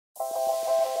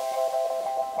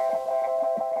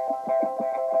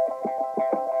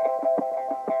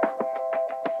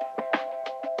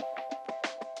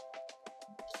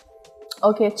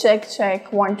Okay, check,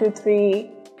 check. 1, 2, 3.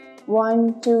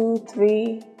 1, 2,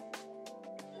 3.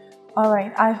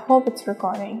 Alright, I hope it's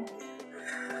recording.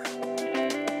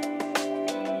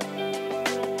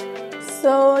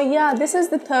 So yeah, this is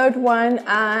the third one,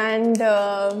 and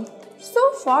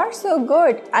so far so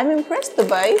good. I'm impressed,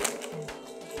 Dubai.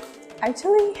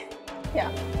 Actually,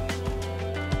 yeah.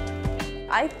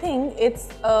 I think it's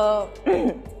oh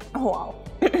wow.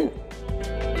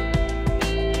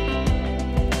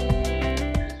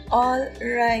 All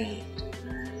right.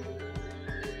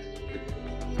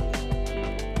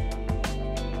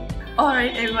 All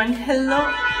right, everyone.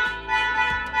 Hello.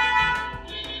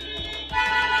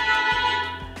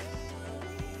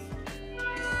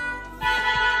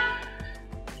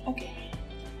 Okay.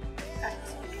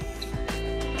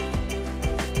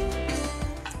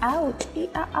 Ouch,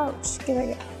 ouch, गिर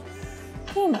गया.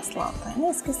 ये मसला होता है ना,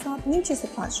 इसके साथ नीचे से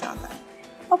फंस जाता है.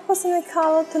 ऊपर से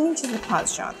निकालो तो नीचे से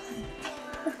फंस जाता है.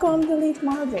 Complete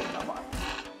मार देगा बात.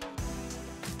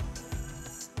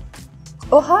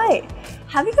 Oh hi,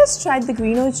 have you guys tried the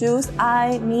greeno juice?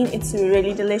 I mean, it's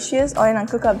really delicious. और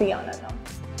इनको कभी आना था.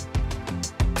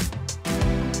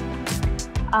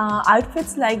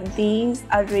 Outfits like these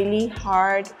are really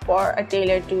hard for a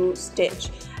tailor to stitch,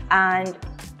 and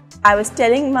I was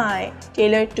telling my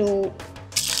tailor to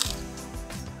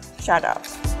shut up.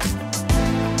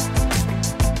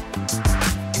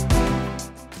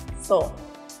 So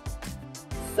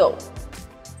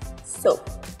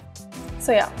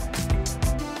yeah.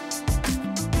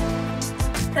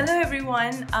 Hello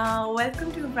everyone,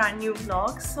 welcome to a brand new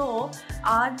vlog. So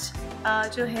आज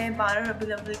जो है 12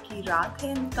 रबीउल अव्वल की रात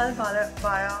है, कल 12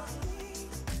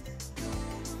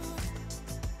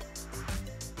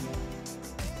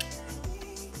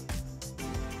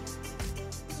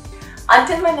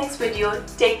 Until my next video,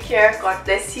 take care, God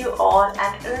bless you all,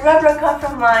 and rub rakha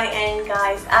from my end,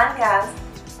 guys and gals.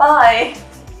 Bye.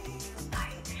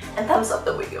 Bye. And thumbs up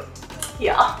the video.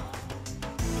 Yeah.